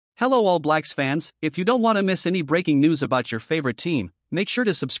Hello All Blacks fans, if you don't want to miss any breaking news about your favorite team, make sure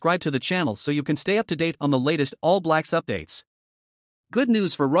to subscribe to the channel so you can stay up to date on the latest All Blacks updates. Good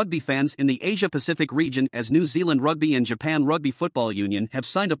news for rugby fans in the Asia-Pacific region, as New Zealand Rugby and Japan Rugby Football Union have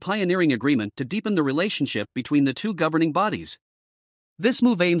signed a pioneering agreement to deepen the relationship between the two governing bodies. This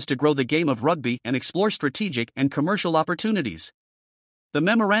move aims to grow the game of rugby and explore strategic and commercial opportunities. The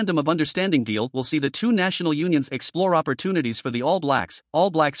Memorandum of Understanding deal will see the two national unions explore opportunities for the All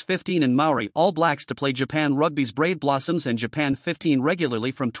Blacks 15 and Maori All Blacks to play Japan Rugby's Brave Blossoms and Japan 15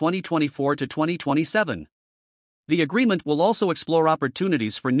 regularly from 2024 to 2027. The agreement will also explore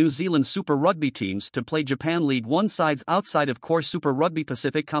opportunities for New Zealand Super Rugby teams to play Japan League One sides outside of core Super Rugby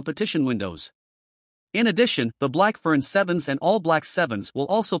Pacific competition windows. In addition, the Black Ferns Sevens and All Blacks Sevens will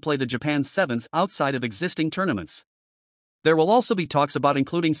also play the Japan Sevens outside of existing tournaments. There will also be talks about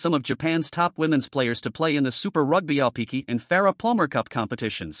including some of Japan's top women's players to play in the Super Rugby Aopiki and Farah Palmer Cup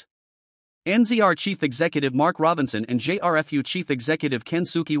competitions. NZR Chief Executive Mark Robinson and JRFU Chief Executive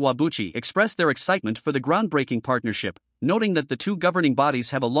Kensuke Wabuchi expressed their excitement for the groundbreaking partnership, noting that the two governing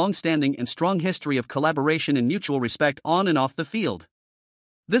bodies have a long-standing and strong history of collaboration and mutual respect on and off the field.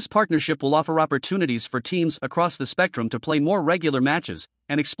 This partnership will offer opportunities for teams across the spectrum to play more regular matches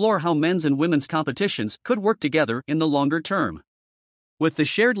and explore how men's and women's competitions could work together in the longer term. With the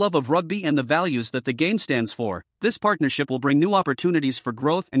shared love of rugby and the values that the game stands for, this partnership will bring new opportunities for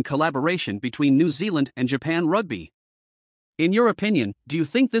growth and collaboration between New Zealand and Japan Rugby. In your opinion, do you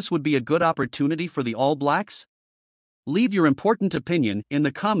think this would be a good opportunity for the All Blacks? Leave your important opinion in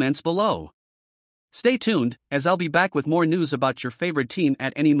the comments below. Stay tuned, as I'll be back with more news about your favorite team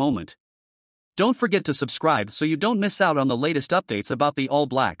at any moment. Don't forget to subscribe so you don't miss out on the latest updates about the All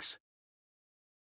Blacks.